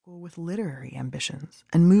with literary ambitions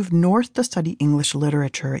and moved north to study English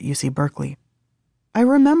literature at UC Berkeley. I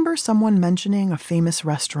remember someone mentioning a famous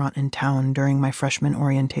restaurant in town during my freshman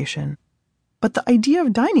orientation, but the idea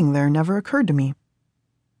of dining there never occurred to me.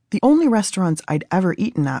 The only restaurants I'd ever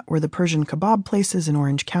eaten at were the Persian kebab places in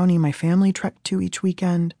Orange County my family trekked to each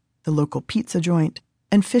weekend, the local pizza joint,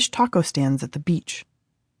 and fish taco stands at the beach.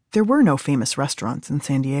 There were no famous restaurants in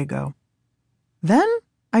San Diego. Then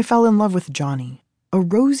I fell in love with Johnny, a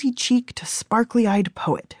rosy-cheeked, sparkly-eyed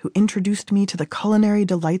poet who introduced me to the culinary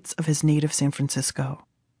delights of his native San Francisco.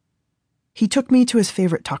 He took me to his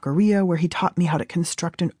favorite taqueria where he taught me how to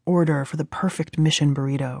construct an order for the perfect mission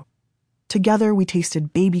burrito. Together, we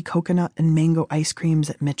tasted baby coconut and mango ice creams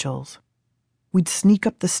at Mitchell's. We'd sneak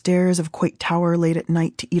up the stairs of Coit Tower late at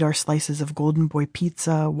night to eat our slices of Golden Boy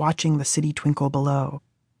pizza, watching the city twinkle below.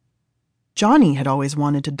 Johnny had always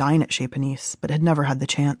wanted to dine at Chez Panisse, but had never had the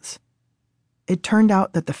chance. It turned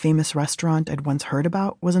out that the famous restaurant I'd once heard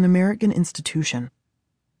about was an American institution.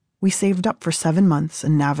 We saved up for 7 months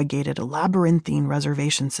and navigated a labyrinthine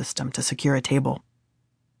reservation system to secure a table.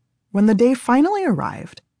 When the day finally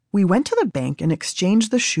arrived, we went to the bank and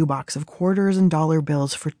exchanged the shoebox of quarters and dollar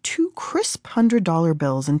bills for 2 crisp $100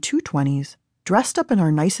 bills and 2 20s, dressed up in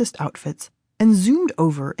our nicest outfits, and zoomed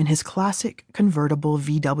over in his classic convertible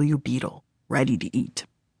VW Beetle, ready to eat.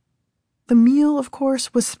 The meal, of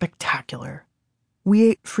course, was spectacular. We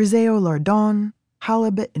ate frisée au lardon,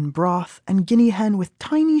 halibut in broth, and guinea hen with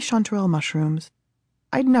tiny chanterelle mushrooms.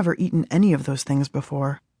 I'd never eaten any of those things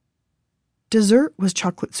before. Dessert was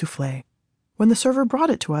chocolate soufflé. When the server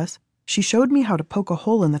brought it to us, she showed me how to poke a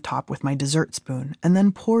hole in the top with my dessert spoon and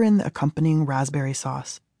then pour in the accompanying raspberry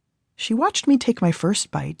sauce. She watched me take my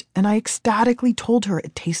first bite, and I ecstatically told her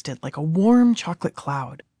it tasted like a warm chocolate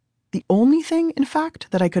cloud. The only thing, in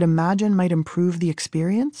fact, that I could imagine might improve the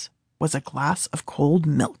experience was a glass of cold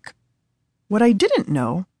milk. What I didn't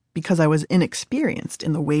know, because I was inexperienced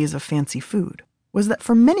in the ways of fancy food, was that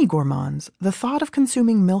for many gourmands, the thought of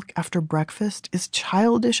consuming milk after breakfast is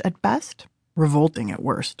childish at best, revolting at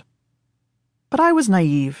worst. But I was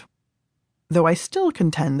naive, though I still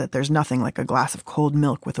contend that there's nothing like a glass of cold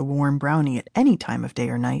milk with a warm brownie at any time of day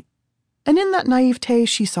or night. And in that naivete,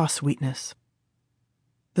 she saw sweetness.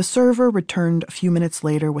 The server returned a few minutes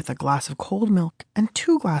later with a glass of cold milk and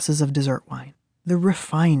 2 glasses of dessert wine, the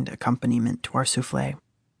refined accompaniment to our soufflé.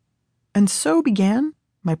 And so began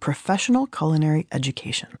my professional culinary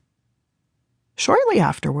education. Shortly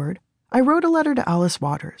afterward, I wrote a letter to Alice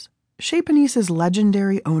Waters, Chez Panisse's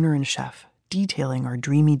legendary owner and chef, detailing our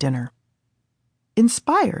dreamy dinner.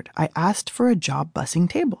 Inspired, I asked for a job bussing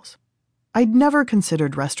tables. I'd never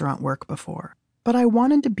considered restaurant work before, but I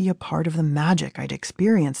wanted to be a part of the magic I'd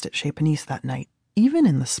experienced at Chez Panisse that night, even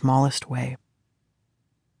in the smallest way.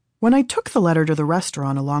 When I took the letter to the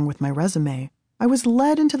restaurant along with my resume, I was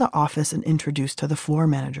led into the office and introduced to the floor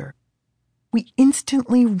manager. We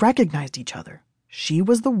instantly recognized each other. She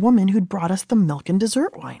was the woman who'd brought us the milk and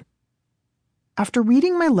dessert wine. After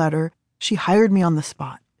reading my letter, she hired me on the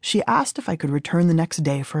spot. She asked if I could return the next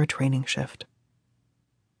day for a training shift.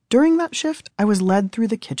 During that shift, I was led through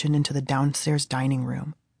the kitchen into the downstairs dining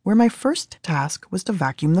room, where my first task was to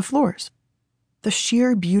vacuum the floors. The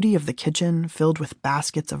sheer beauty of the kitchen, filled with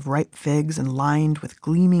baskets of ripe figs and lined with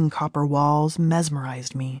gleaming copper walls,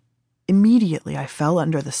 mesmerized me. Immediately, I fell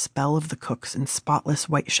under the spell of the cooks in spotless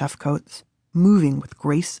white chef coats, moving with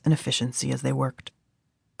grace and efficiency as they worked.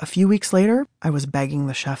 A few weeks later, I was begging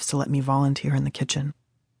the chefs to let me volunteer in the kitchen.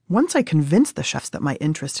 Once I convinced the chefs that my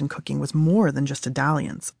interest in cooking was more than just a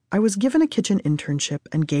dalliance, I was given a kitchen internship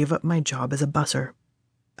and gave up my job as a busser.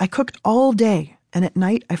 I cooked all day, and at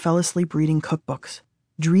night I fell asleep reading cookbooks,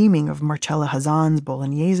 dreaming of Marcella Hazan's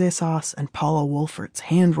bolognese sauce and Paula Wolfert's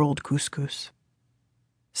hand-rolled couscous.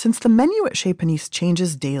 Since the menu at Chez Panisse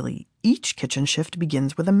changes daily, each kitchen shift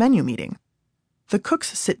begins with a menu meeting. The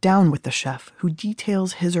cooks sit down with the chef, who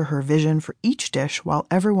details his or her vision for each dish while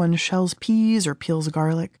everyone shells peas or peels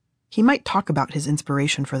garlic. He might talk about his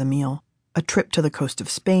inspiration for the meal, a trip to the coast of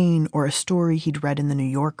Spain or a story he'd read in the New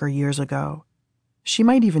Yorker years ago. She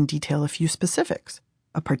might even detail a few specifics,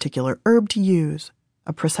 a particular herb to use,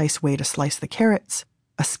 a precise way to slice the carrots,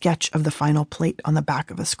 a sketch of the final plate on the back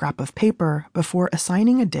of a scrap of paper before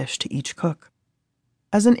assigning a dish to each cook.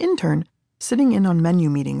 As an intern, sitting in on menu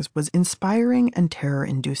meetings was inspiring and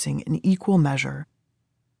terror-inducing in equal measure.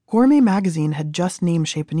 Gourmet magazine had just named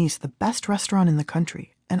Chez Panisse the best restaurant in the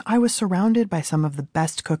country, and I was surrounded by some of the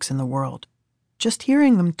best cooks in the world. Just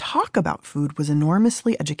hearing them talk about food was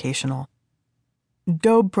enormously educational.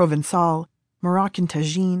 Daube provençal, Moroccan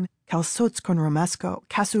tagine, calçots con romesco,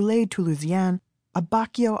 cassoulet toulousain,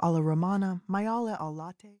 Abbacchio alla romana, maiale al latte.